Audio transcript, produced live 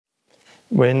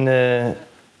When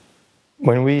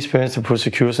we experienced the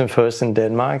persecution first in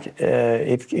Denmark,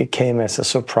 it came as a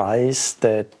surprise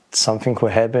that something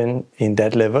could happen in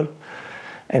that level,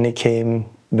 and it came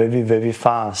very, very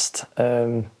fast.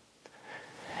 Then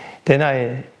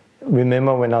I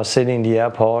remember when I was sitting in the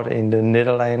airport in the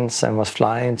Netherlands and was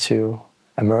flying to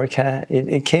America,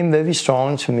 it came very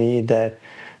strong to me that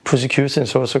persecution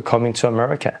is also coming to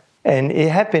America. And it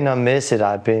had been a message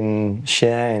I've been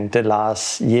sharing the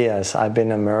last years. I've been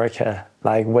in America,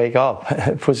 like, wake up,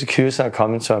 persecution are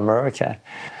coming to America.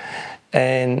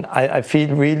 And I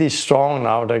feel really strong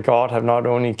now that God have not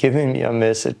only given me a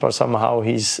message, but somehow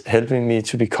He's helping me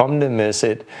to become the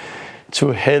message,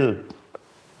 to help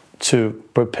to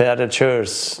prepare the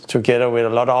church together with a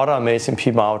lot of other amazing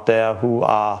people out there who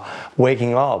are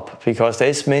waking up, because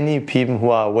there's many people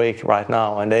who are awake right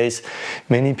now, and there's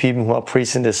many people who are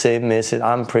preaching the same message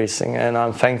I'm preaching, and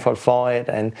I'm thankful for it,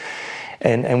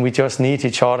 and we just need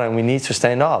each other, and we need to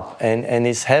stand up, and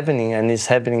it's happening, and it's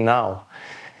happening now.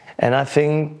 And I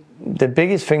think the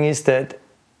biggest thing is that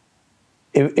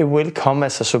it will come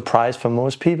as a surprise for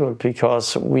most people,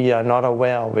 because we are not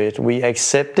aware of it. We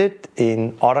accept it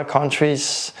in other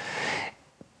countries,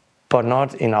 but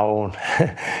not in our own.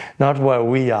 Not where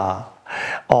we are,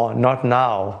 or not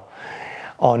now,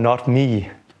 or not me.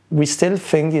 We still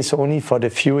think it's only for the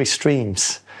few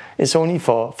extremes. It's only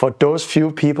for those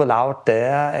few people out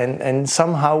there, and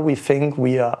somehow we think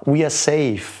we are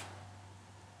safe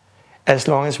as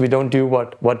long as we don't do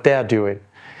what they're doing.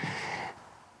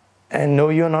 And no,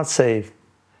 you're not safe.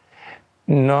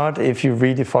 Not if you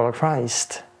really follow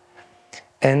Christ.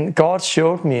 And God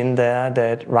showed me in there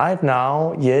that right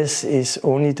now, yes, it's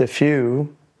only the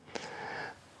few,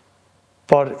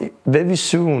 but very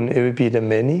soon it will be the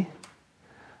many.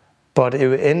 But it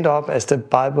will end up as the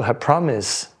Bible has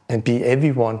promised, and be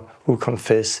everyone who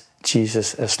confess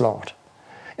Jesus as Lord.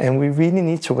 And we really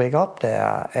need to wake up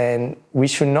there, and we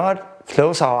should not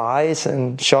close our eyes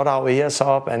and shut our ears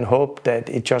up and hope that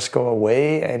it just go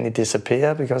away and it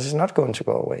disappear, because it's not going to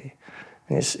go away.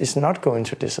 It's not going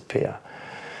to disappear.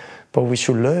 But we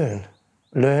should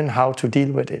learn how to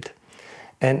deal with it.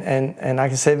 And I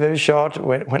can say very short,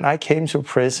 when I came to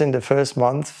prison the first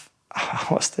month, I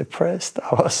was depressed.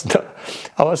 I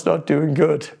was not doing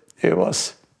good. It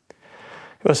was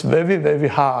very, very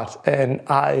hard, and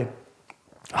I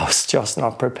was just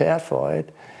not prepared for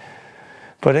it.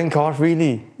 But then God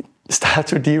really started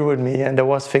to deal with me, and there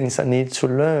was things I needed to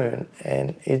learn,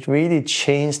 and it really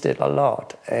changed it a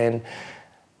lot, and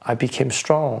I became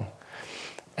strong.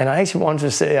 And I actually want to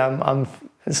say I'm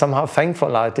somehow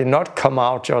thankful I did not come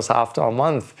out just after a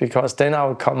month, because then I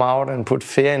would come out and put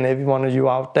fear in every one of you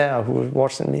out there who is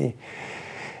watching me,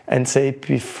 and say,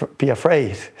 be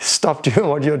afraid, stop doing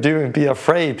what you're doing, be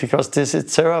afraid, because this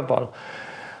is terrible.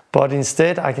 But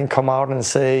instead I can come out and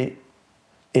say,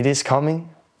 it is coming.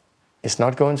 It's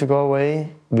not going to go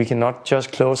away. We cannot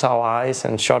just close our eyes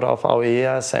and shut off our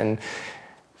ears and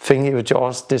think it will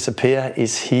just disappear.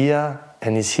 It's here,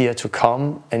 and it's here to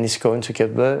come, and it's going to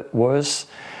get worse.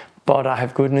 But I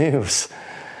have good news.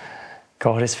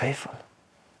 God is faithful,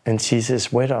 and Jesus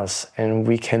is with us, and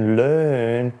we can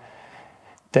learn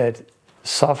that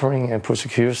suffering and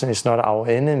persecution is not our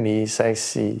enemy. It's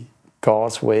actually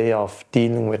God's way of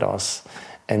dealing with us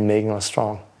and making us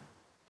strong.